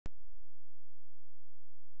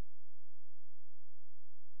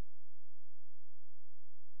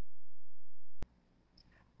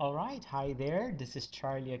Alright, hi there, this is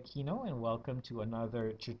Charlie Aquino and welcome to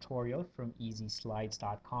another tutorial from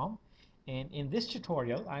izzyslides.com. And in this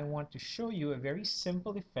tutorial, I want to show you a very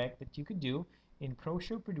simple effect that you could do in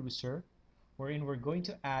Proshow Producer, wherein we're going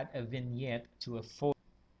to add a vignette to a photo.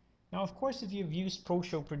 Now, of course, if you've used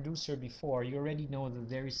Proshow Producer before, you already know that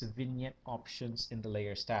there is a vignette options in the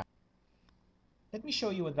Layers tab. Let me show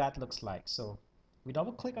you what that looks like. So we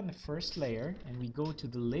double click on the first layer and we go to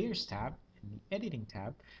the Layers tab and the Editing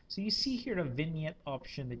tab. So you see here a vignette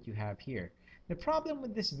option that you have here. The problem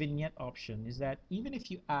with this vignette option is that even if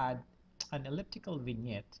you add an elliptical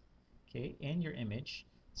vignette, okay, in your image,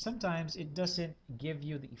 sometimes it doesn't give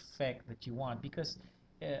you the effect that you want because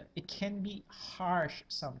it can be harsh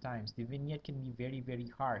sometimes. The vignette can be very,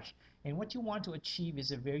 very harsh. And what you want to achieve is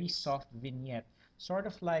a very soft vignette, sort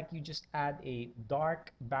of like you just add a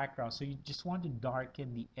dark background. So you just want to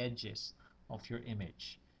darken the edges of your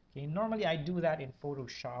image. Okay, normally I do that in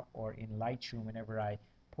Photoshop or in Lightroom whenever I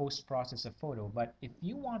post-process a photo. But if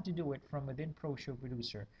you want to do it from within Proshow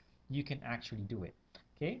Producer, you can actually do it.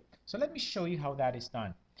 Okay, so let me show you how that is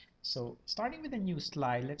done. So starting with a new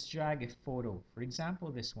slide, let's drag a photo. For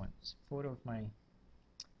example, this one. It's a photo of my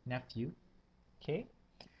nephew. Okay,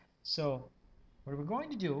 so what we're going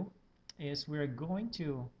to do is we're going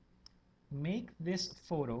to make this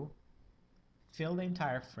photo fill the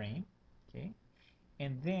entire frame. Okay,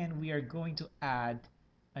 and then we are going to add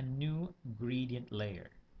a new gradient layer.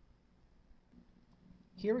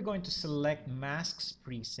 Here we're going to select masks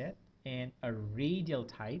preset and a radial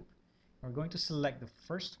type. We're going to select the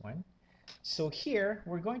first one. So here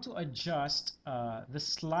we're going to adjust the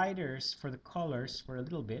sliders for the colors for a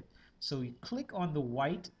little bit. So we click on the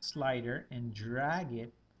white slider and drag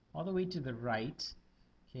it all the way to the right,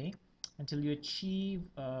 okay, until you achieve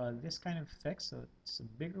this kind of effect. So it's a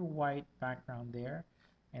bigger white background there,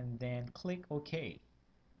 and then click OK.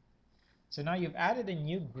 So now you've added a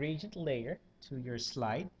new gradient layer to your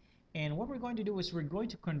slide, and what we're going to do is we're going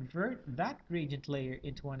to convert that gradient layer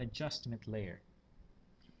into an adjustment layer.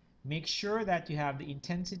 Make sure that you have the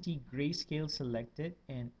intensity grayscale selected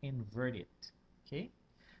and invert it. Okay,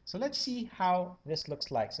 so let's see how this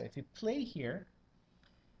looks like. So if you play here,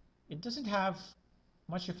 it doesn't have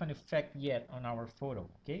much of an effect yet on our photo.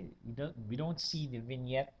 Okay, we don't see the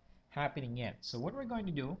vignette happening yet. So what we're going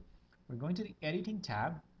to do, we're going to the Editing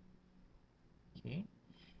tab. Okay,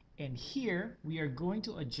 and here we are going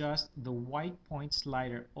to adjust the white point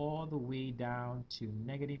slider all the way down to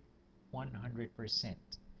negative 100%.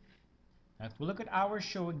 Now if we look at our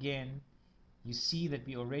show again, you see that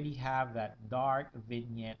we already have that dark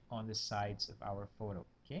vignette on the sides of our photo.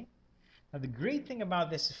 Okay. Now the great thing about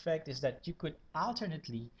this effect is that you could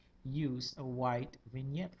alternately use a white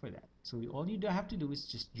vignette for that. So all you have to do is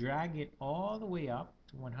just drag it all the way up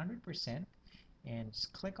to 100% and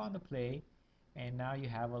just click on the play, and now you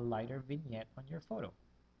have a lighter vignette on your photo.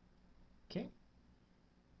 Okay.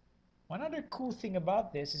 One other cool thing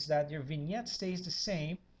about this is that your vignette stays the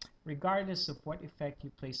same regardless of what effect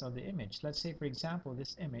you place on the image. Let's say, for example,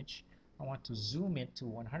 this image, I want to zoom it to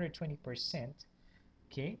 120%,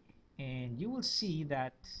 okay, and you will see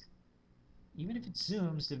that even if it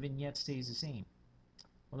zooms, the vignette stays the same.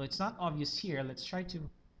 Although it's not obvious here, let's try to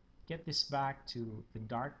get this back to the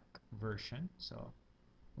dark version. So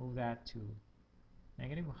move that to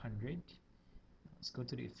negative 100. Let's go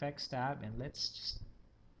to the Effects tab and let's just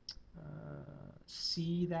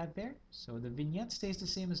see that there. So the vignette stays the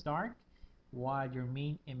same as dark while your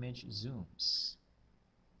main image zooms.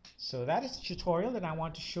 So that is the tutorial that I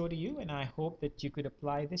want to show to you, and I hope that you could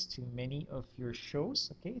apply this to many of your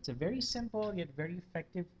shows. Okay, it's a very simple yet very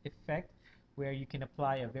effective effect where you can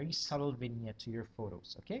apply a very subtle vignette to your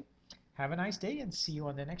photos. Okay, have a nice day and see you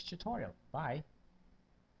on the next tutorial. Bye.